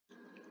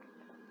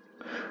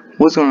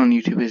What's going on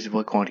YouTube? This is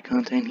Blood Quality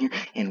Content here,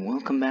 and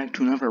welcome back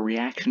to another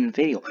reaction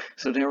video.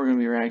 So today we're going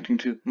to be reacting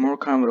to Mortal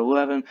Kombat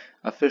 11,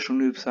 official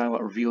Noob Saibot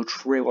reveal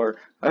trailer.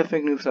 I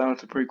think Noob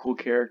Saibot's a pretty cool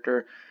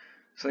character.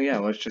 So yeah,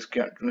 let's just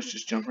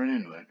jump right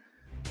into it.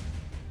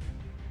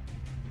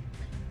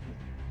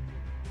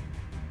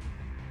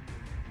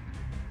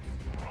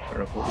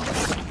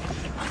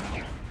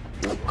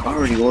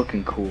 Already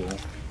looking cool.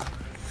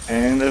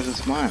 And there's a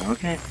smile,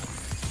 okay.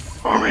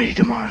 Already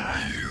tomorrow.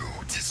 You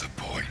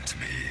disappoint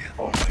me.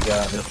 Oh my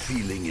god. The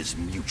feeling is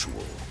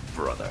mutual,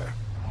 brother.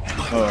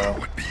 Mother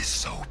would be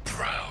so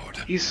proud.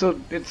 He's so,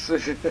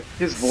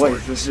 his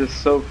voice is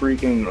just so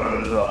freaking,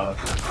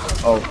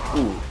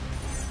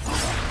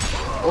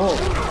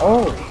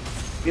 oh,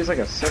 he's like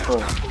a sickle.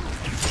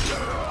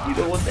 You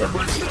know what that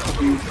looks like?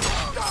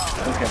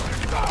 Okay.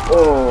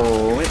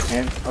 Oh, wait,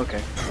 and,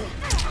 okay.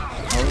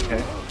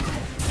 Okay.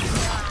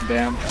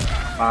 Bam.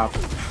 Pop.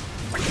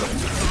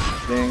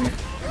 Ding.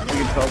 We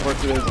can teleport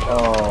to this.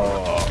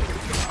 Oh.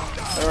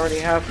 That already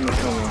happened to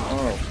someone.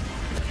 Oh.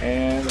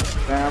 And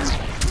bam.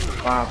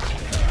 Pop.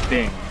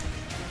 Ding.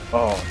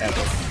 Oh,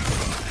 epic.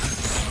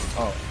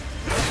 Oh.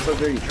 So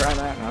there you try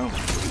that? No.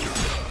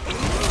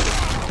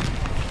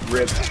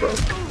 Ribs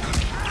broke.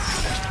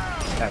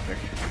 Epic.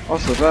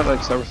 Also, is that like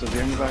Cyber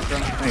Severe in the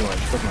background? Anyway,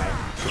 look my.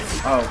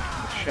 Oh,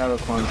 Shadow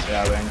Clone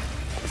stabbing.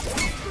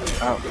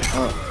 Ow.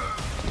 Oh.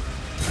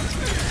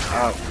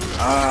 Ow.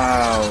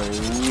 Ow.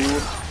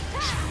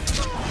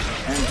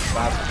 And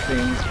stop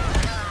things.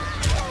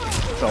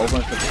 It's a whole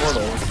bunch of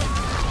portals.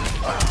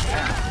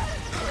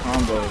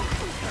 Combo.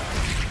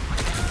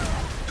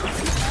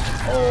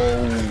 Oh.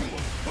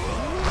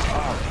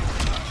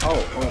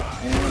 Oh,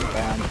 and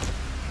bam.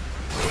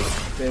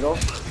 Fatal.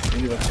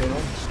 Maybe the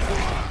fatal.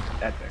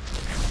 Epic.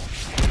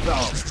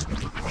 Oh.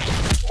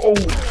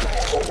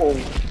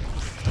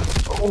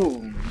 Oh.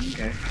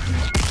 Okay.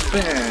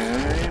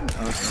 Bam.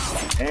 Okay.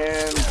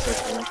 And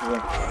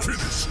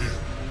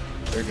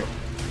very good.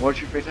 What's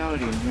your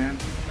fatality, man?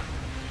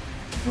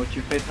 What's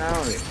your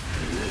fatality?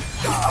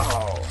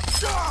 Oh.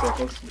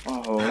 Circles.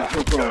 Oh.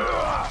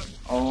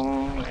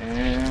 Oh,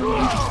 and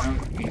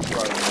he's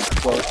probably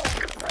close.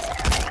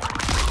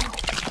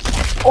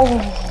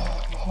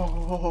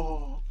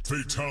 Oh.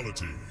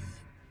 Fatality.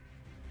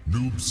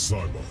 Noob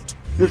Saibot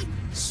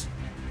wins.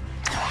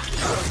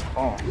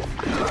 Oh.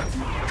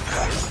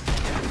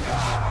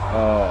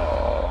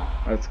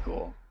 Oh, that's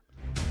cool.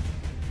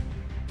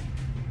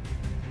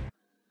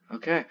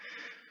 Okay.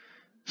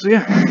 So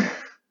yeah, that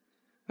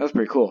was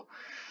pretty cool.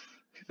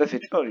 The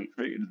fatality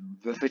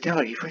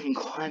freaking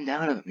climbed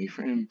out of me.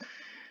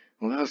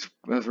 Well, that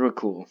was real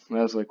cool.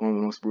 That was like one of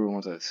the most brutal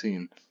ones I've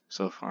seen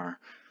so far.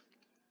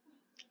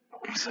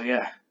 So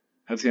yeah,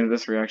 that's the end of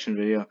this reaction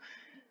video.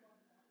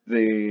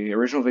 The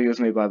original video was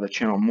made by the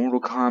channel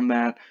Mortal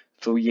Kombat.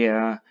 So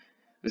yeah,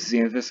 this is the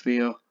end of this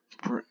video.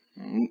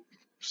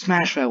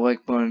 Smash that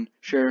like button,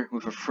 share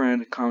with a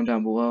friend, comment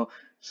down below,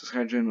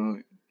 subscribe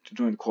to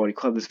join the Quality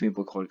Club. This has been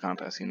Blood Quality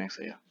Content. See you next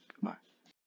video.